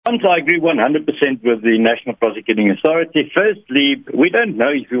Once I agree 100% with the National Prosecuting Authority. Firstly, we don't know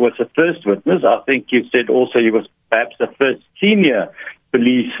if he was the first witness. I think you said also he was perhaps the first senior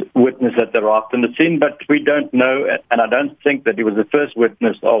police witness that arrived on the scene, but we don't know, and I don't think that he was the first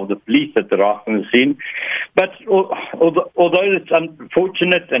witness of the police that arrived on the scene. But although it's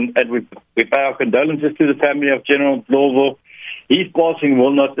unfortunate, and we pay our condolences to the family of General Ndlovu, his passing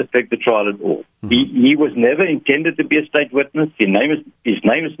will not affect the trial at all. Mm-hmm. He was never intended to be a state witness. His name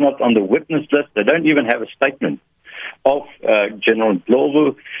is not on the witness list. They don't even have a statement of General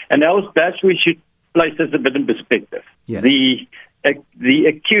Ndlovu. And else, perhaps we should place this a bit in perspective. Yes. The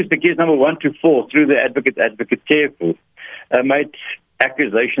accused number 1 to 4, through the Advocate Tearfoot, made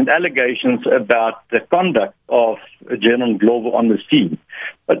allegations about the conduct of General Ndlovu on the scene.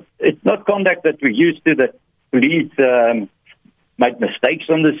 But it's not conduct that we're used to, that police made mistakes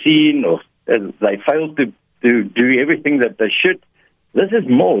on the scene, or they failed to do everything that they should. This is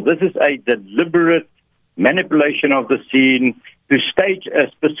more. This is a deliberate manipulation of the scene to stage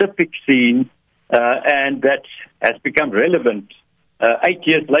a specific scene, and that has become relevant 8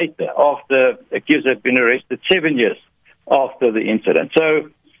 years later, after the accused had been arrested 7 years after the incident.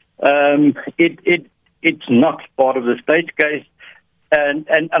 So it's not part of the state case, and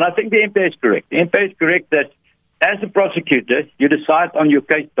I think the MP is correct. The MP is correct that as a prosecutor, you decide on your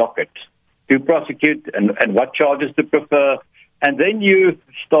case docket to prosecute and what charges to prefer, and then you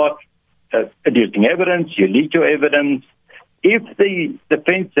start adducing evidence, you lead your evidence. If the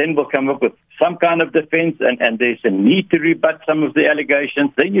defense then will come up with some kind of defense and there's a need to rebut some of the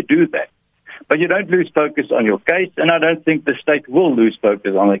allegations, then you do that. But you don't lose focus on your case, and I don't think the state will lose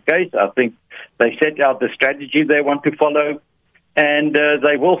focus on the case. I think they set out the strategy they want to follow, and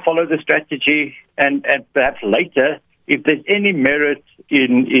they will follow the strategy, and perhaps later, if there's any merit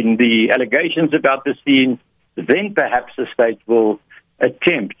in the allegations about the scene, then perhaps the state will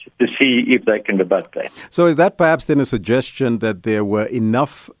attempt to see if they can rebut that. So is that perhaps then a suggestion that there were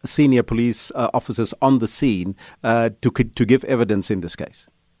enough senior police officers on the scene to give evidence in this case?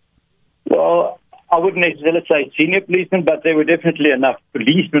 Well, I wouldn't necessarily say senior policemen, but there were definitely enough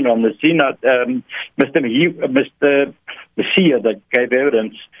policemen on the scene. Mr. Messiah that gave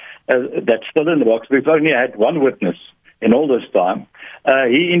evidence that's still in the box. We've only had one witness in all this time.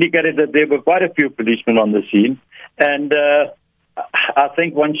 He indicated that there were quite a few policemen on the scene, and I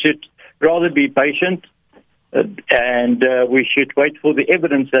think one should rather be patient, and we should wait for the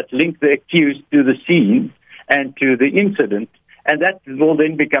evidence that linked the accused to the scene and to the incident, and that will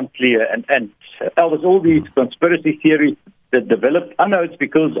then become clear. And Elvis, all these conspiracy theories that developed, I know it's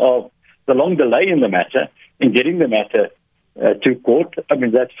because of the long delay in the matter, in getting the matter to court. I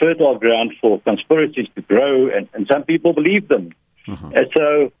mean, that's fertile ground for conspiracies to grow, and some people believe them. Mm-hmm. And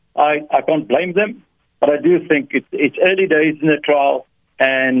so I can't blame them, but I do think it's early days in the trial,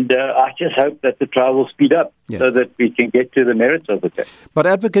 and I just hope that the trial will speed up so that we can get to the merits of the case. But,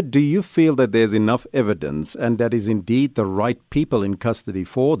 Advocate, do you feel that there's enough evidence and that is indeed the right people in custody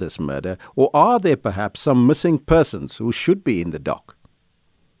for this murder, or are there perhaps some missing persons who should be in the dock?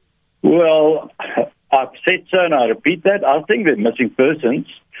 Well, I've said so, and I repeat that. I think there are missing persons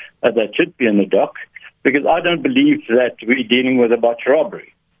that should be in the dock, because I don't believe that we're dealing with a botched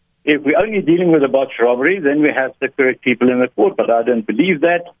robbery. If we're only dealing with a botched robbery, then we have the correct people in the court, but I don't believe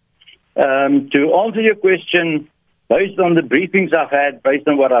that. To answer your question, based on the briefings I've had, based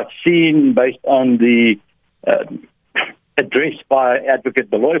on what I've seen, based on the address by Advocate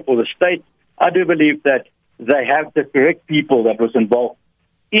Beloy for the state, I do believe that they have the correct people that was involved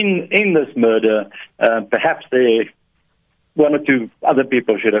in this murder. Perhaps one or two other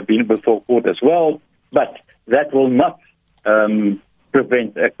people should have been before court as well, but that will not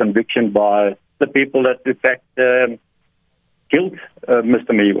prevent a conviction by the people that, in fact, killed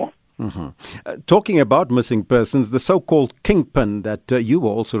Mr. Maiwa. Mm-hmm. Talking about missing persons, the so-called kingpin that you were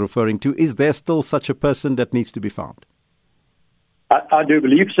also referring to, is there still such a person that needs to be found? I do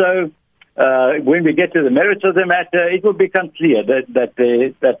believe so. When we get to the merits of the matter, it will become clear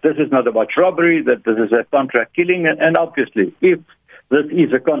that this is not about robbery, that this is a contract killing, and obviously, if this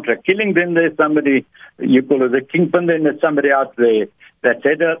is a contract killing, then there's somebody, you call it a kingpin, then there's somebody out there that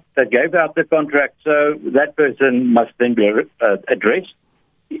gave out the contract, so that person must then be addressed.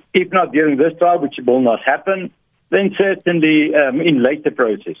 If not during this trial, which will not happen, then certainly in later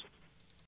processes.